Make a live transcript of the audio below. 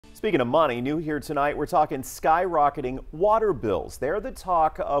Speaking of money, new here tonight, we're talking skyrocketing water bills. They're the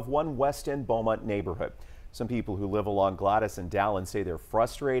talk of one West End Beaumont neighborhood. Some people who live along Gladys and Dallin say they're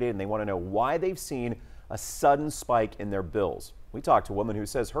frustrated and they want to know why they've seen a sudden spike in their bills. We talked to a woman who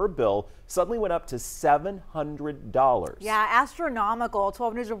says her bill suddenly went up to $700. Yeah, astronomical.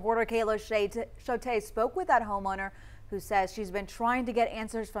 12 News reporter Kayla Chote spoke with that homeowner who says she's been trying to get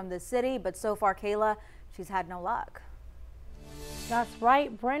answers from the city, but so far, Kayla, she's had no luck. That's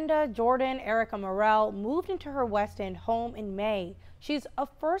right. Brenda Jordan Arikka Morell moved into her West End home in May. She's a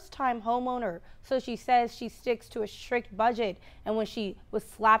first-time homeowner, so she says she sticks to a strict budget. And when she was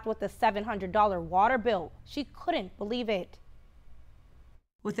slapped with a $700 water bill, she couldn't believe it.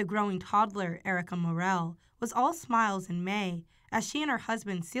 With a growing toddler, Arikka Morell was all smiles in May as she and her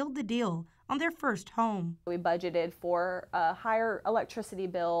husband sealed the deal on their first home. We budgeted for a higher electricity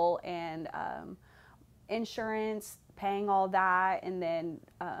bill and insurance, paying all that, and then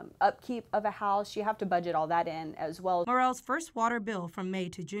upkeep of a house. You have to budget all that in as well. Morell's first water bill from May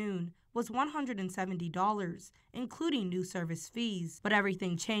to June was $170, including new service fees. But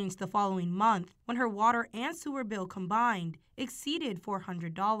everything changed the following month when her water and sewer bill combined exceeded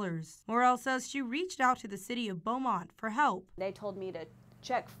 $400. Morell says she reached out to the city of Beaumont for help. They told me to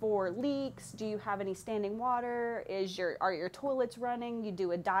check for leaks. Do you have any standing water? Are your toilets running? You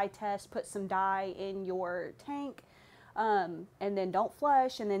do a dye test, put some dye in your tank, and then don't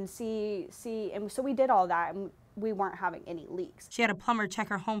flush, and then see. And so we did all that, and we weren't having any leaks. She had a plumber check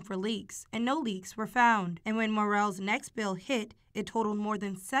her home for leaks, and no leaks were found. And when Morell's next bill hit, it totaled more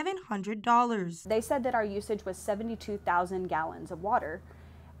than $700. They said that our usage was 72,000 gallons of water,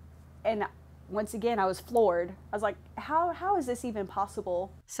 and once again, I was floored. I was like, how is this even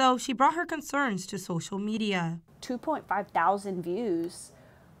possible? So she brought her concerns to social media. 2.5 thousand views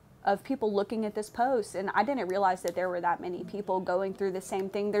of people looking at this post, and I didn't realize that there were that many people going through the same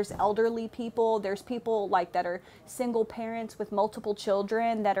thing. There's elderly people, there's people like that are single parents with multiple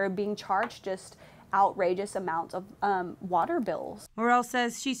children that are being charged just outrageous amounts of water bills. Morell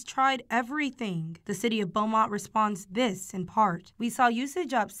says she's tried everything. The city of Beaumont responds this in part. We saw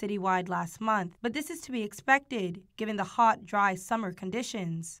usage up citywide last month, but this is to be expected given the hot, dry summer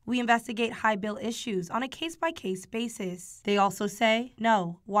conditions. We investigate high bill issues on a case-by-case basis. They also say,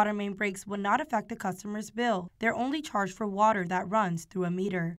 no, water main breaks will not affect the customer's bill. They're only charged for water that runs through a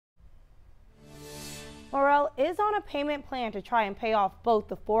meter. Morell is on a payment plan to try and pay off both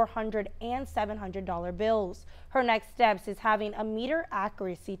the $400 and $700 bills. Her next steps is having a meter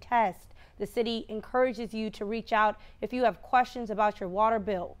accuracy test. The city encourages you to reach out if you have questions about your water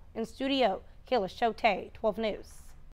bill. In studio, Kayla Chote, 12 News.